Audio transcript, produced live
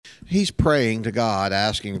He's praying to God,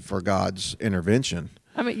 asking for God's intervention.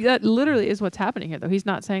 I mean, that literally is what's happening here, though. He's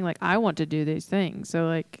not saying, like, I want to do these things. So,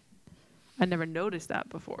 like, I never noticed that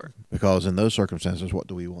before. Because in those circumstances, what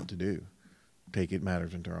do we want to do? Take it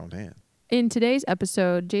matters into our own hand. In today's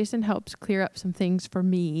episode, Jason helps clear up some things for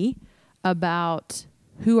me about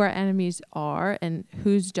who our enemies are and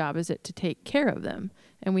whose job is it to take care of them.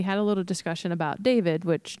 And we had a little discussion about David,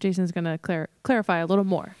 which Jason's going to clarify a little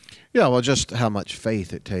more. Yeah, well, just how much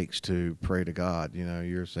faith it takes to pray to God. You know,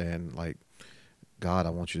 you're saying, like, God,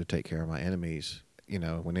 I want you to take care of my enemies. You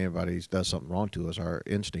know, when anybody does something wrong to us, our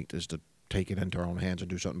instinct is to take it into our own hands and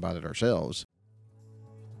do something about it ourselves.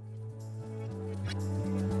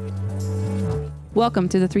 Welcome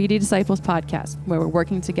to the 3D Disciples podcast, where we're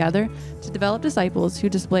working together to develop disciples who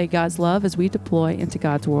display God's love as we deploy into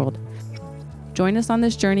God's world. Join us on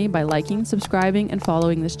this journey by liking, subscribing, and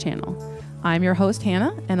following this channel. I'm your host,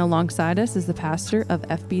 Hannah, and alongside us is the pastor of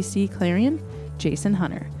FBC Clarion, Jason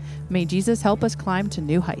Hunter. May Jesus help us climb to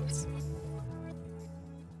new heights.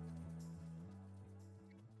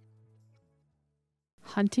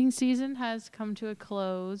 Hunting season has come to a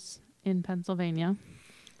close in Pennsylvania.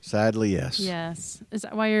 Sadly, yes. Yes. Is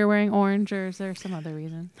that why you're wearing orange, or is there some other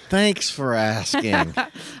reason? Thanks for asking.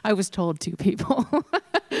 I was told two people.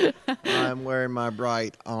 I'm wearing my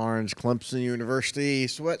bright orange Clemson University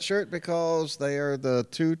sweatshirt because they are the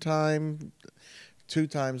two times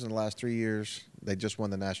in the last 3 years. They just won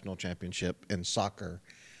the national championship in soccer.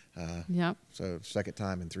 Yep. So second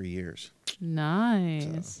time in 3 years.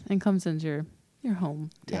 Nice. So. And Clemson's your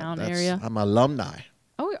hometown area. I'm alumni.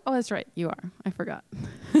 Oh, that's right. You are. I forgot.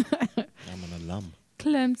 I'm an alum.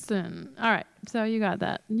 Clemson. All right. So you got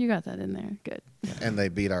that. You got that in there. Good. And they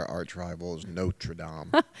beat our arch rivals, Notre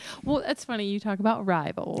Dame. Well, that's funny you talk about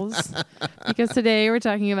rivals because today we're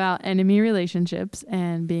talking about enemy relationships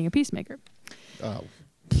and being a peacemaker. Oh.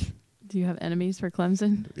 Do you have enemies for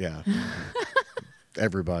Clemson? Yeah.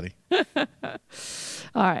 Everybody.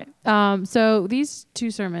 All right. So these two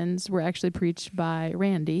sermons were actually preached by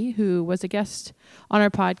Randy, who was a guest on our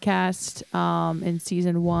podcast in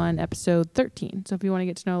season 1, episode 13. So if you want to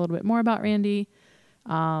get to know a little bit more about Randy,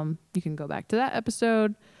 you can go back to that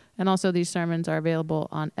episode. And also these sermons are available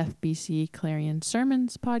on FBC Clarion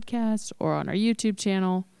Sermons podcast or on our YouTube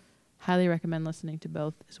channel. Highly recommend listening to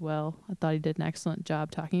both as well. I thought he did an excellent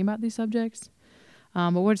job talking about these subjects.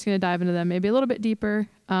 But we're just going to dive into them maybe a little bit deeper.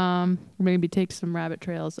 Maybe take some rabbit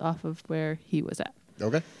trails off of where he was at.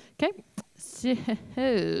 Okay. Okay.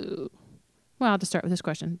 So, well, I'll just start with this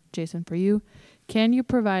question, Jason, for you. Can you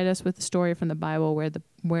provide us with a story from the Bible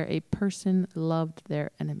where a person loved their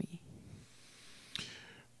enemy?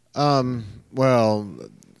 Well,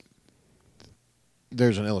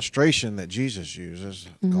 there's an illustration that Jesus uses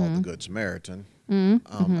called the Good Samaritan.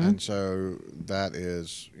 And so that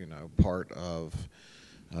is, part of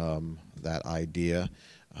that idea.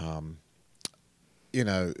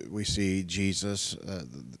 We see Jesus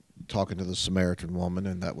talking to the Samaritan woman,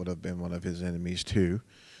 and that would have been one of his enemies too.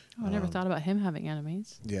 Oh, I never thought about him having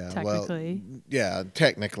enemies. Yeah, technically.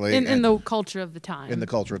 Technically. In the culture of the time. In the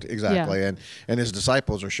culture, exactly. Yeah. And his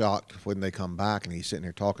disciples are shocked when they come back, and he's sitting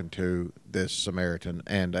here talking to this Samaritan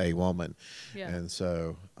and a woman. Yeah. And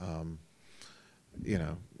so,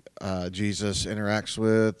 Jesus interacts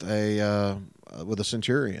with a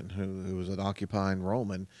centurion who was an occupying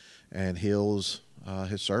Roman, and heals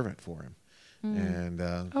his servant for him. And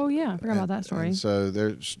I forgot about that story. And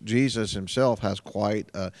so Jesus himself has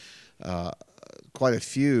quite a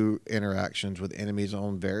few interactions with enemies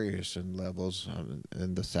on various levels,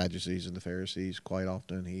 and the Sadducees and the Pharisees. Quite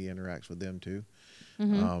often, he interacts with them too.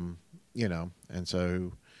 And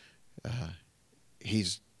so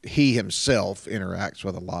he himself interacts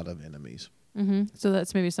with a lot of enemies. So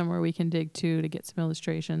that's maybe somewhere we can dig to get some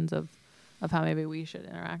illustrations of how maybe we should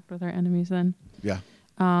interact with our enemies then. Yeah.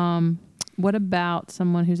 What about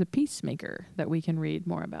someone who's a peacemaker that we can read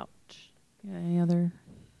more about? Any other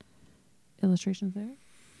illustrations there?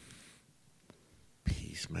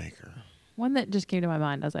 Peacemaker. One that just came to my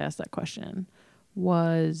mind as I asked that question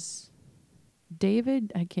was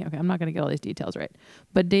David. I'm not going to get all these details right.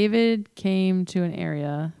 But David came to an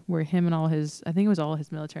area where him and all his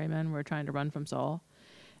military men were trying to run from Saul.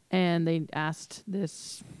 And they asked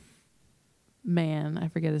this man, I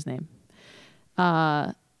forget his name,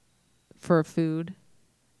 for food,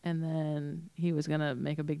 and then he was gonna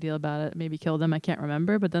make a big deal about it, maybe kill them, I can't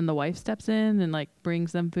remember, but then the wife steps in and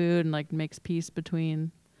brings them food and makes peace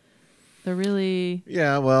between The really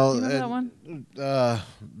Yeah, well, Do you remember that one?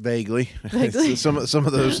 Vaguely. Vaguely. some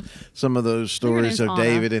of those stories name's of Anna.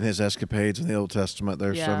 David and his escapades in the Old Testament.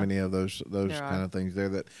 There's so Yeah. many of those There kind are. of things there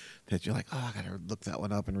that you're like, oh, I got to look that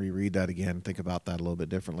one up and reread that again. Think about that a little bit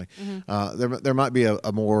differently. There might be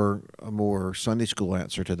a more Sunday school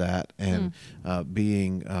answer to that, and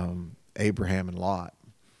being Abraham and Lot.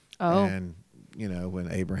 Oh. And when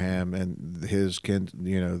Abraham and his kin,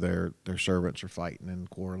 their servants are fighting and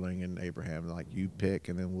quarreling, and Abraham like, you pick,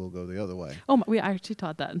 and then we'll go the other way. Oh, we actually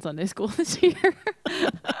taught that in Sunday school this year.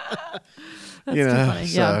 That's too funny.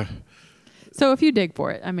 Yeah. So if you dig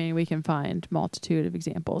for it, I mean, we can find multitude of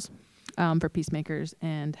examples for peacemakers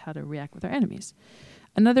and how to react with our enemies.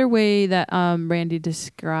 Another way that Randy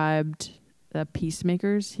described the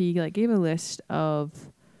peacemakers, he gave a list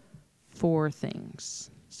of 4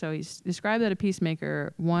 things. So he's described that a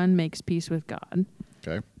peacemaker, 1, makes peace with God.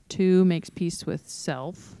 Okay. 2, makes peace with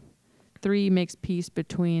self. 3, makes peace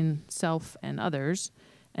between self and others.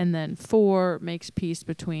 And then 4, makes peace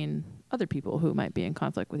between other people who might be in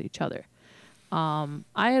conflict with each other.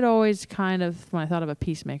 I had always kind of, when I thought of a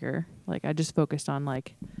peacemaker, I just focused on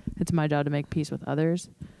it's my job to make peace with others.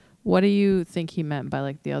 What do you think he meant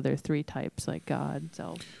by the other 3 types, God,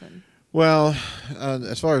 self, and... Well,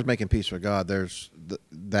 as far as making peace with God,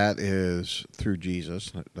 that is through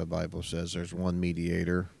Jesus. The Bible says there's one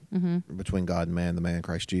mediator between God and man, the man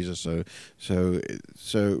Christ Jesus.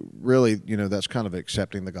 So really, that's kind of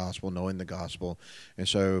accepting the gospel, knowing the gospel, and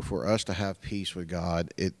so for us to have peace with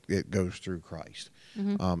God, it goes through Christ.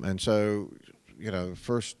 And so,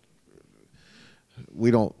 first,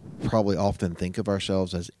 we don't probably often think of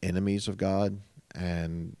ourselves as enemies of God.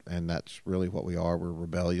 And that's really what we are. We're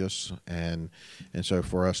rebellious, and so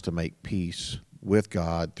for us to make peace with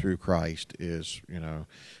God through Christ is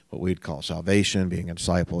what we'd call salvation, being a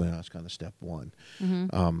disciple. That's kind of step 1.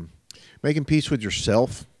 Making peace with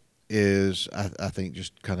yourself is, I think,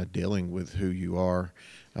 just kind of dealing with who you are.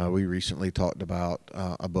 We recently talked about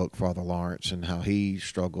a book, Father Lawrence, and how he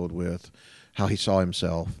struggled with how he saw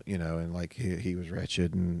himself, and he was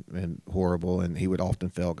wretched and horrible, and he would often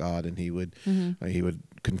fail God, and he would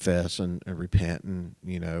confess and repent, and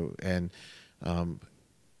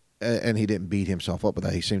and he didn't beat himself up with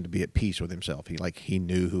that. He seemed to be at peace with himself. He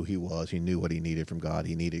knew who he was. He knew what he needed from God.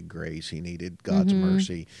 He needed grace. He needed God's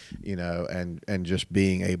mercy, and just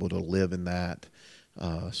being able to live in that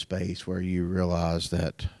space where you realize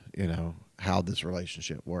that how this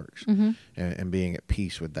relationship works, and being at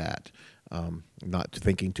peace with that. Not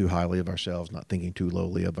thinking too highly of ourselves, not thinking too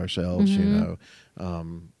lowly of ourselves,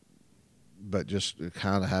 but just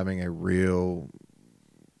kind of having a real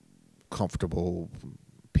comfortable,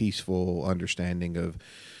 peaceful understanding of,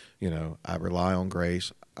 I rely on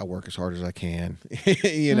grace. I work as hard as I can,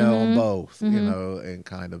 on both, and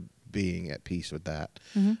kind of being at peace with that.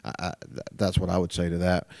 That's what I would say to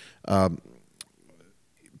that.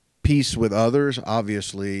 Peace with others,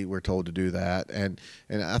 obviously, we're told to do that, and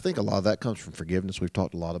I think a lot of that comes from forgiveness. We've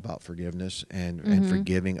talked a lot about forgiveness and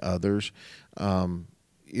forgiving others, and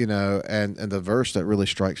the verse that really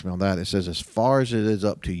strikes me on that, it says, "As far as it is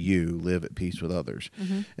up to you, live at peace with others."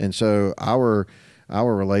 And so our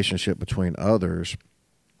relationship between others,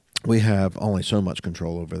 we have only so much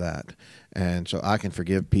control over that, and so I can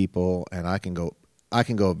forgive people, and I can go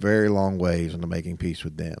a very long ways into making peace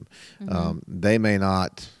with them. They may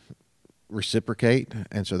not reciprocate,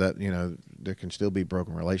 and so that there can still be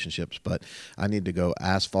broken relationships, but I need to go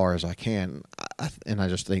as far as I can. And I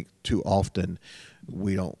just think too often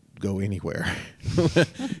we don't go anywhere.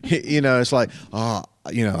 It's like,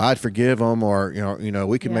 I'd forgive them, or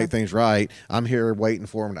we can make things right. I'm here waiting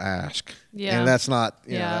for them to ask, and that's not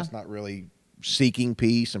that's not really seeking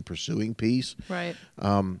peace and pursuing peace. Right.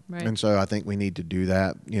 And so I think we need to do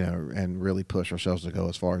that, and really push ourselves to go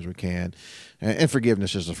as far as we can. And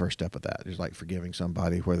forgiveness is the first step of that. It's like forgiving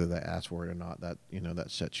somebody, whether they ask for it or not. That,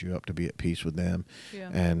 that sets you up to be at peace with them.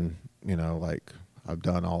 Yeah. And, I've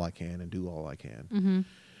done all I can and do all I can.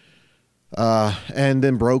 And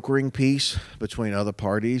then brokering peace between other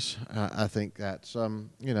parties. I think that's,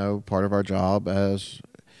 part of our job as,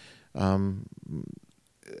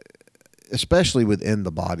 especially within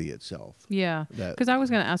the body itself. Yeah. Because I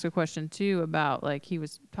was going to ask a question too about he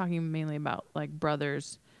was talking mainly about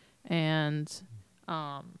brothers, and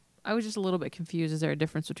I was just a little bit confused. Is there a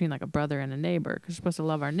difference between a brother and a neighbor? Because we're supposed to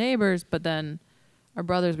love our neighbors, but then our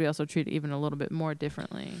brothers we also treat even a little bit more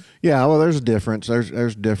differently. Yeah, well, there's a difference.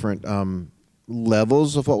 There's different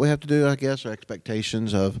levels of what we have to do, I guess, or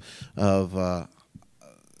expectations of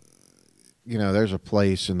there's a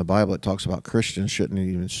place in the Bible that talks about Christians shouldn't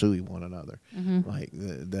even sue one another, like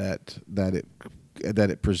that that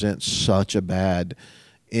it presents such a bad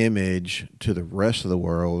image to the rest of the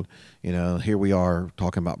world. You know, here we are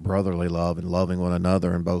talking about brotherly love and loving one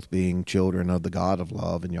another and both being children of the God of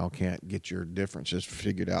love, and y'all can't get your differences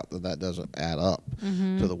figured out, that doesn't add up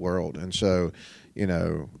to the world. And so, you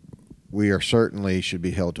know, we are certainly should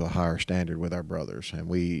be held to a higher standard with our brothers. And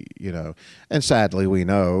we, you know, and sadly we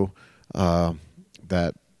know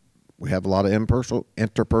that we have a lot of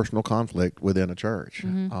interpersonal conflict within a church.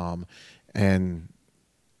 And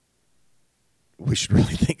we should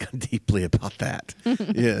really think deeply about that.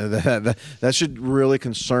 That should really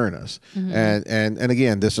concern us. And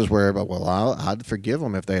again, this is where, well, I'd forgive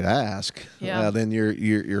them if they'd ask. Then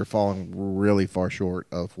you're falling really far short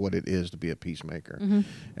of what it is to be a peacemaker.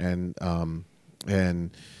 And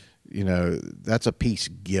you know, that's a peace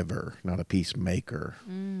giver, not a peacemaker.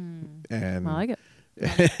 And I like it.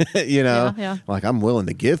 You know, like I'm willing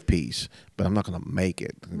to give peace, but I'm not going to make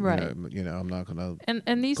it. Right. You know, I'm not going to.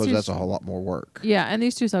 And these because that's a whole lot more work. Yeah, and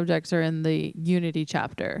these two subjects are in the unity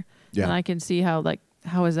chapter. Yeah. And I can see how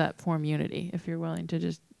does that form unity if you're willing to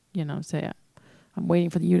just, you know, say, I'm waiting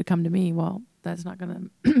for you to come to me. Well, that's not going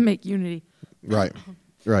to make unity. Right.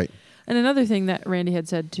 Right. And another thing that Randy had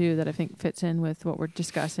said too that I think fits in with what we're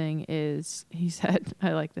discussing is he said,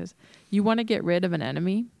 I like this, you want to get rid of an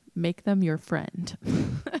enemy, make them your friend.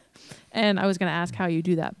 And I was going to ask how you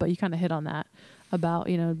do that, but you kind of hit on that about,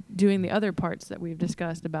 you know, doing the other parts that we've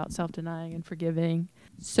discussed about self-denying and forgiving.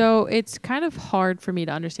 So it's kind of hard for me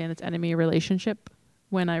to understand this enemy relationship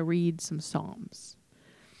when I read some Psalms.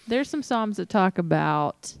 There's some Psalms that talk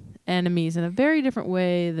about enemies in a very different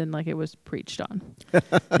way than like it was preached on.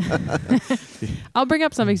 I'll bring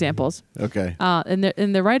up some examples. Okay.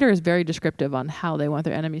 And the writer is very descriptive on how they want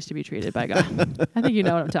their enemies to be treated by God. I think you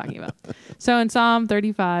know what I'm talking about. So in Psalm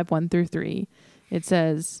 35, 1-3, it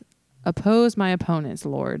says, oppose my opponents,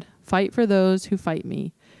 Lord. Fight for those who fight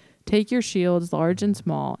me. Take your shields, large and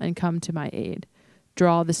small, and come to my aid.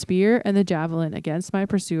 Draw the spear and the javelin against my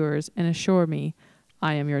pursuers and assure me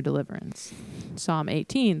I am your deliverance. Psalm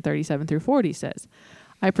 18, 37-40 says,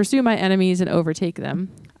 I pursue my enemies and overtake them.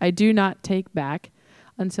 I do not take back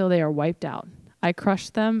until they are wiped out. I crush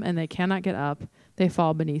them and they cannot get up. They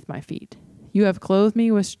fall beneath my feet. You have clothed me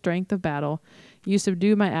with strength of battle. You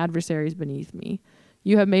subdue my adversaries beneath me.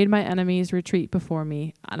 You have made my enemies retreat before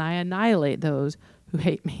me, and I annihilate those who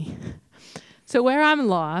hate me. So where I'm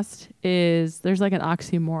lost is there's like an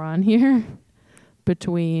oxymoron here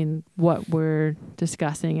between what we're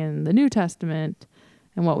discussing in the New Testament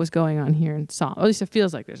and what was going on here in Psalm. At least it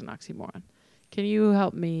feels like there's an oxymoron. Can you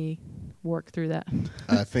help me work through that?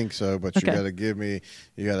 I think so, but Okay.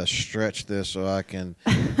 you got to stretch this so I can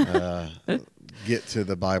get to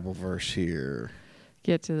the Bible verse here.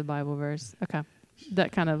 Get to the Bible verse. Okay.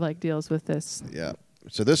 That kind of like deals with this. Yeah.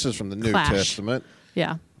 So this is from the New Clash. Testament.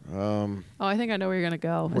 Yeah. I think I know where you're going to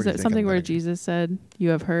go. Where Is do you it think something I'm where gonna- Jesus said, you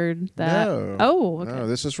have heard that? No. Oh, okay. No,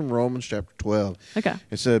 this is from Romans chapter 12. Okay.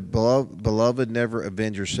 It said, Beloved, never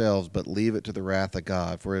avenge yourselves, but leave it to the wrath of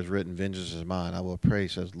God. For it is written, vengeance is mine. I will pray,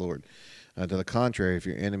 says the Lord. To the contrary, if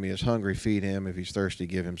your enemy is hungry, feed him. If he's thirsty,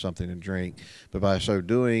 give him something to drink. But by so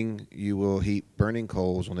doing, you will heap burning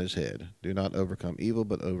coals on his head. Do not overcome evil,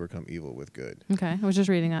 but overcome evil with good. Okay. I was just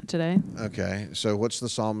reading that today. Okay, so what's the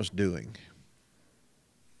psalmist doing?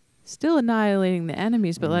 Still annihilating the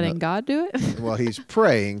enemies, but letting God do it? Well, he's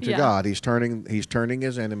praying to Yeah. God. He's turning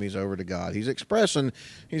his enemies over to God. He's expressing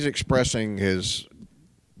his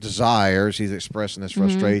desires. He's expressing his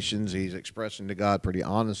frustrations. He's expressing to God pretty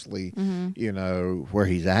honestly, you know, where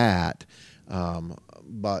he's at.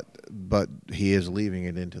 But he is leaving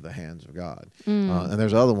it into the hands of God. And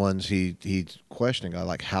there's other ones he's questioning God,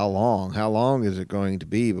 like how long is it going to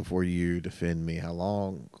be before you defend me? How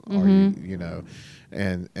long are you know?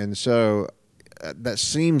 And so that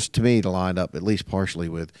seems to me to line up at least partially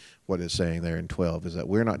with what it's saying there in 12, is that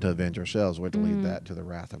we're not to avenge ourselves, we're to leave that to the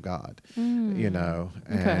wrath of God. You know,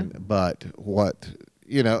 and but what,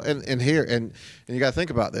 you know, and here and you got to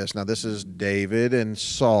think about this. Now this is David and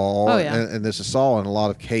Saul, and this is Saul in a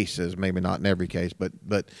lot of cases, maybe not in every case,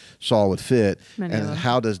 but Saul would fit. Many of and them.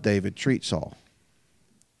 how does David treat Saul?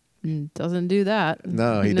 Doesn't do that.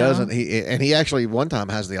 No, he doesn't. He actually one time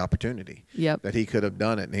has the opportunity Yep. that he could have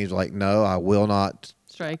done it, and he's like, no, I will not.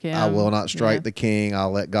 Strike him. I will not strike Yeah. the king.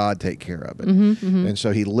 I'll let God take care of it. And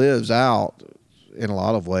so he lives out in a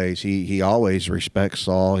lot of ways. He always respects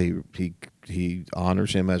Saul. He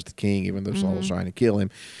honors him as the king, even though Saul was trying to kill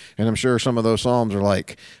him. And I'm sure some of those psalms are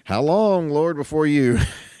like, "How long, Lord, before you?"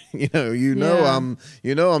 Yeah. I'm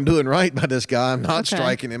doing right by this guy. I'm not Okay.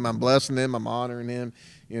 striking him. I'm blessing him. I'm honoring him.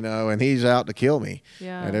 You know, and he's out to kill me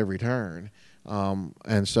Yeah. at every turn.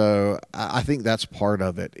 And so I think that's part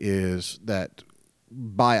of it, is that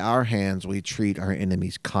by our hands we treat our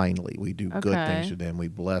enemies kindly. We do good things to them. We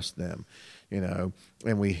bless them, and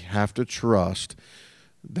we have to trust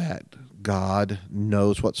that God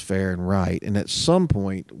knows what's fair and right, and at some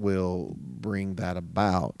point will bring that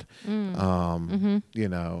about. And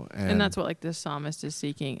that's what this psalmist is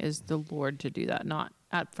seeking, is the Lord to do that, not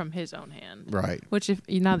from his own hand. Right. Which,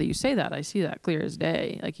 now that you say that, I see that clear as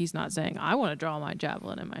day. He's not saying, I want to draw my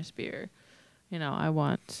javelin and my spear. I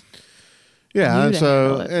want. Yeah, and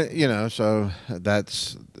so so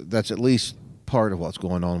that's at least part of what's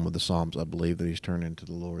going on with the Psalms. I believe that he's turning to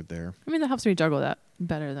the Lord there. That helps me juggle that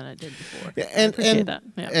better than I did before. Yeah, I appreciate that.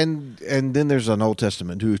 Yeah. And then there's an Old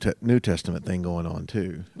Testament, New Testament thing going on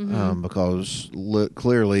too, because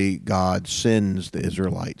clearly God sends the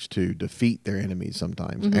Israelites to defeat their enemies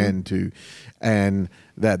sometimes, and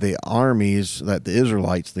that the armies, that the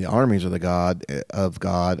Israelites, the armies of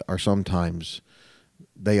God are sometimes.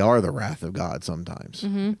 They are the wrath of God sometimes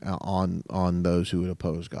on those who would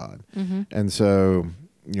oppose God. And so,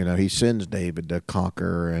 he sends David to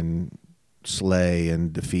conquer and slay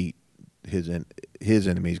and defeat his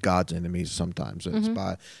enemies, God's enemies sometimes. It's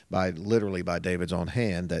literally by David's own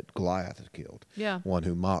hand that Goliath is killed. Yeah. One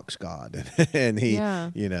who mocks God. And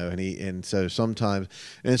so sometimes,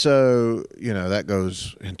 that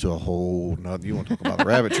goes into a whole, you want to talk about a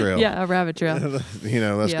rabbit trail. Yeah, a rabbit trail.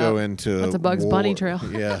 Let's go into that's a Bugs Bunny trail.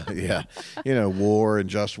 Yeah. War and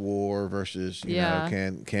just war versus,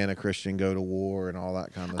 can a Christian go to war and all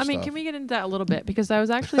that kind of stuff. Can we get into that a little bit? Because I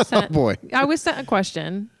was actually sent, I was sent a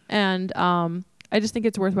question, and I just think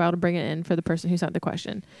it's worthwhile to bring it in for the person who sent the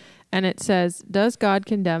question. And it says, does God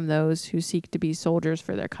condemn those who seek to be soldiers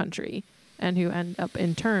for their country and who end up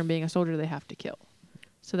in turn being a soldier they have to kill?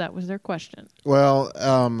 So that was their question. Well,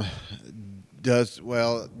 no.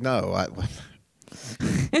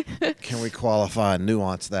 Can we qualify and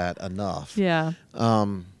nuance that enough? Yeah. I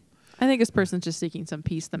think this person's just seeking some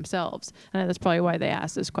peace themselves. And that's probably why they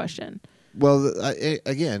asked this question. Well,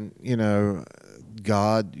 again,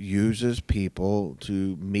 God uses people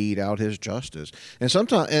to mete out his justice. And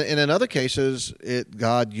sometimes, and in other cases,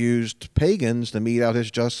 God used pagans to mete out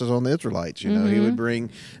his justice on the Israelites. He would bring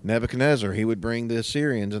Nebuchadnezzar, he would bring the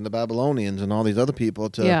Assyrians and the Babylonians and all these other people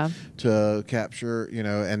to capture,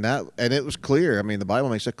 and it was clear. The Bible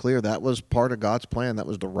makes it clear that was part of God's plan. That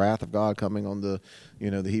was the wrath of God coming on the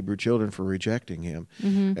Hebrew children for rejecting him.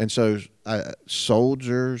 And so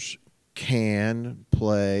soldiers can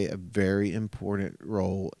play a very important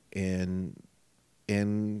role in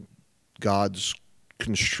God's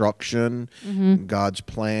construction, God's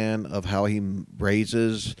plan of how he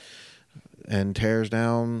raises and tears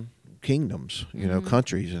down kingdoms,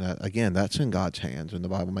 countries. And again, that's in God's hands, and the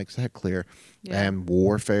Bible makes that clear. Yeah. And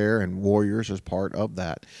warfare and warriors is part of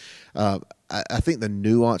that. I think the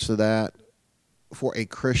nuance of that, for a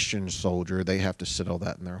Christian soldier, they have to settle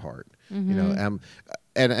that in their heart.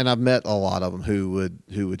 And I've met a lot of them who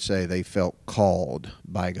would say they felt called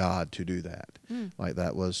by God to do that. Like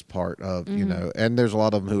that was part of, and there's a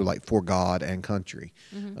lot of them who, like, for God and country,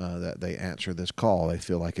 that they answer this call. They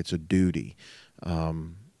feel like it's a duty.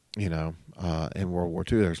 In World War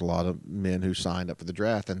II, there's a lot of men who signed up for the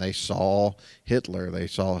draft, and they saw Hitler. They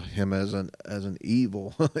saw him as an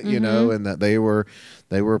evil, and that they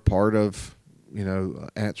were part of,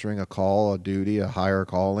 answering a call, a duty, a higher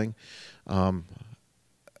calling.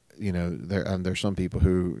 There's some people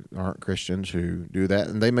who aren't Christians who do that,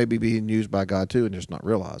 and they may be being used by God too and just not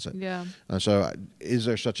realize it. Yeah. So is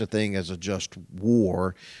there such a thing as a just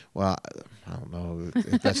war? Well, I don't know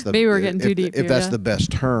if that's the maybe we're getting too deep if here, that's the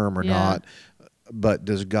best term or not. But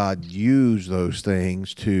does God use those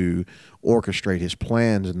things to orchestrate his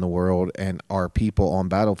plans in the world, and are people on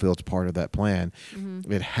battlefields part of that plan?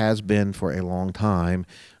 It has been for a long time,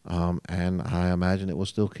 and I imagine it will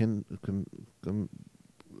still continue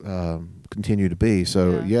to be.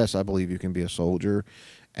 So yes, I believe you can be a soldier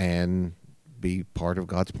and be part of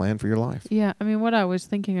God's plan for your life. Yeah, what I was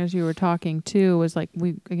thinking as you were talking too was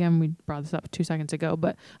we brought this up 2 seconds ago,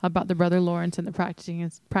 but about the Brother Lawrence and the practicing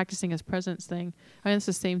his presence thing. It's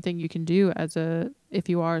the same thing you can do if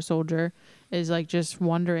you are a soldier, is just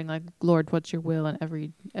wondering, Lord, what's your will in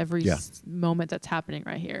every moment that's happening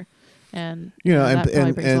right here, and that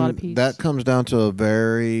probably brings a lot of peace. That comes down to a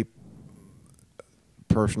very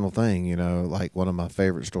personal thing, you know. Like one of my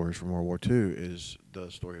favorite stories from World War II is the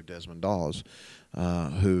story of Desmond Dawes,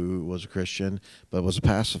 who was a Christian but was a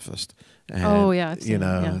pacifist. And, I've seen you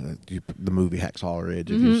know, the movie Hacksaw Ridge.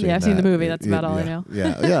 If you've seen I've seen the that. movie. That's about all I know.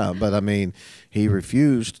 yeah. But I mean, he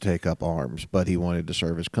refused to take up arms, but he wanted to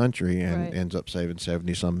serve his country, and ends up saving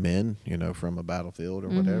 70-some men, you know, from a battlefield or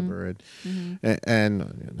whatever.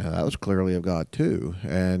 And that was clearly of God too.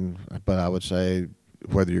 But I would say,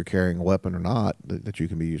 whether you're carrying a weapon or not, that you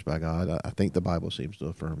can be used by God. I think the Bible seems to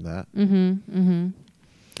affirm that.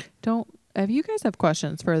 If you guys have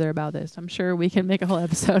questions further about this, I'm sure we can make a whole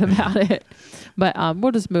episode about it. But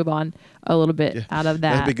we'll just move on a little bit out of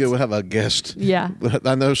that. That'd be good. We'll have a guest. Yeah.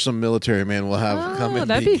 I know some military men will have come in.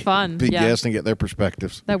 That'd be fun. Be guests and get their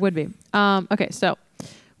perspectives. That would be. Okay, so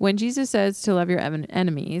when Jesus says to love your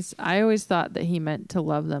enemies, I always thought that he meant to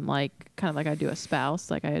love them kind of like I do a spouse,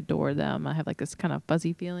 like I adore them. I have like this kind of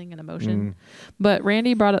fuzzy feeling and emotion. But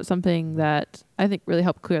Randy brought up something that I think really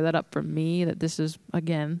helped clear that up for me, that this is,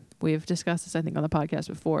 again, we've discussed this, I think, on the podcast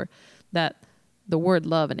before, that the word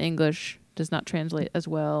love in English does not translate as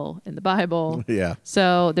well in the Bible. Yeah.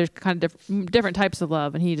 So there's kind of different types of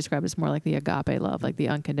love, and he described it's more like the agape love, like the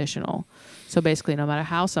unconditional. So basically, no matter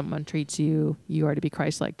how someone treats you, you are to be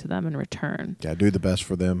Christ-like to them in return. Yeah, do the best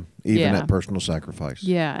for them, even at personal sacrifice.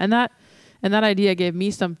 Yeah, and that idea gave me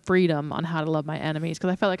some freedom on how to love my enemies,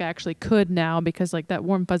 because I felt like I actually could now, because like that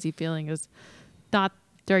warm fuzzy feeling is not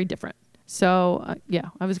very different. So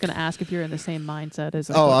I was going to ask if you're in the same mindset as.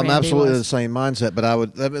 I'm absolutely in the same mindset, but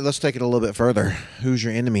let's take it a little bit further. Who's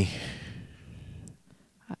your enemy?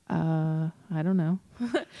 I don't know.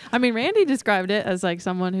 I mean, Randy described it as like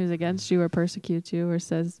someone who's against you or persecutes you or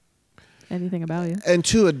says anything about you. And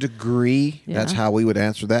to a degree, that's how we would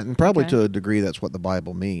answer that, and probably to a degree, that's what the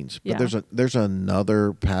Bible means. But there's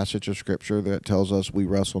another passage of Scripture that tells us we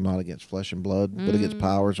wrestle not against flesh and blood, but against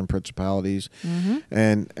powers and principalities,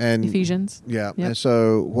 and Ephesians. Yeah, and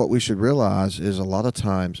so what we should realize is a lot of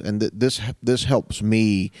times, and this helps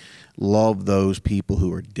me love those people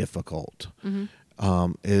who are difficult,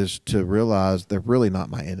 is to realize they're really not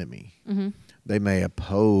my enemy. They may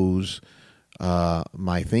oppose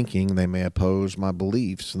my thinking, they may oppose my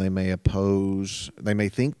beliefs, they may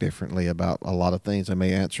think differently about a lot of things. They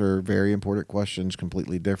may answer very important questions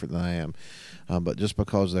completely different than I am. But just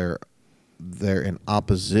because they're in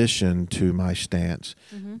opposition to my stance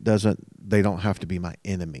they don't have to be my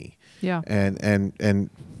enemy. Yeah.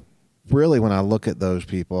 And really, when I look at those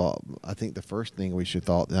people, I think the first thing we should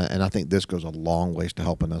thought, and I think this goes a long ways to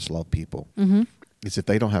helping us love people, is if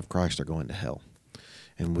they don't have Christ, they're going to hell.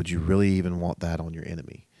 And would you really even want that on your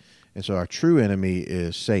enemy? And so our true enemy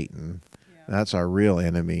is Satan. Yeah. That's our real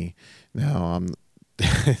enemy. Now,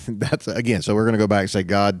 that's again. So we're going to go back and say,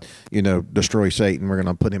 God, destroy Satan. We're going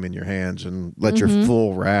to put him in your hands and let your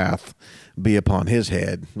full wrath be upon his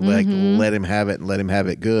head. Let him have it and let him have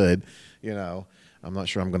it good. I'm not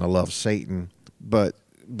sure I'm going to love Satan, but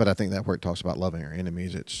I think that where it talks about loving our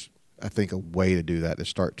enemies, I think a way to do that is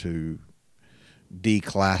start to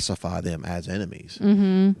declassify them as enemies,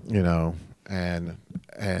 and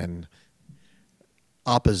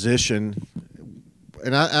opposition.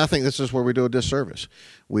 And I think this is where we do a disservice.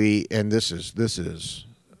 This is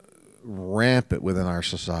rampant within our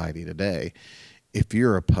society today. If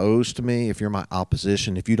you're opposed to me, if you're my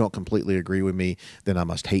opposition, if you don't completely agree with me, then I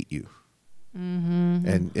must hate you.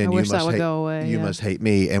 And I wish that would go away. You must hate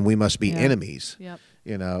me, and we must be enemies. Yep.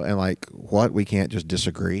 And like what? We can't just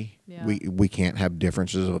disagree. Yeah. We can't have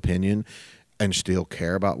differences of opinion and still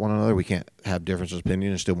care about one another. We can't have differences of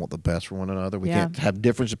opinion and still want the best for one another. We can't have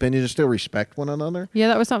different opinions and still respect one another. Yeah,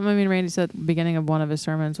 that was something, Randy said at the beginning of one of his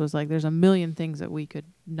sermons was like, there's a million things that we could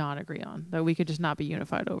not agree on, that we could just not be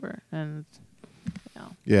unified over. And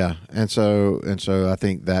yeah. And so I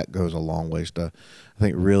think that goes a long ways to, I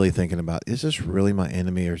think, really thinking about, is this really my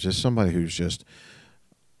enemy, or is this somebody who's just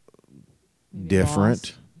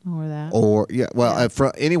different,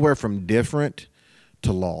 anywhere from different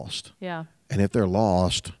to lost. Yeah. And if they're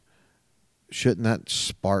lost, shouldn't that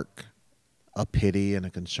spark a pity and a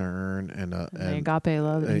concern and the agape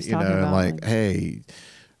love that he's talking about? Like, hey,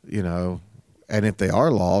 and if they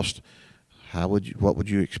are lost, what would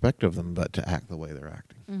you expect of them but to act the way they're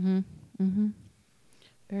acting?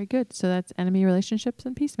 Very good. So that's enemy relationships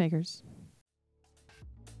and peacemakers.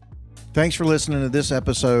 Thanks for listening to this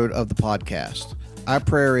episode of the podcast. Our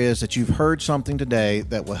prayer is that you've heard something today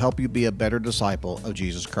that will help you be a better disciple of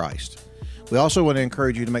Jesus Christ. We also want to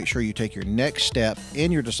encourage you to make sure you take your next step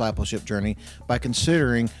in your discipleship journey by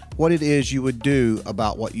considering what it is you would do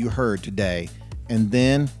about what you heard today, and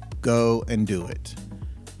then go and do it.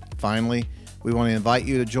 Finally, we want to invite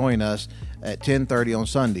you to join us at 10:30 on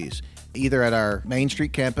Sundays, either at our Main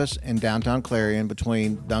Street campus in downtown Clarion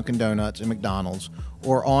between Dunkin' Donuts and McDonald's,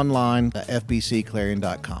 or online at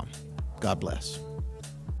fbcclarion.com. God bless.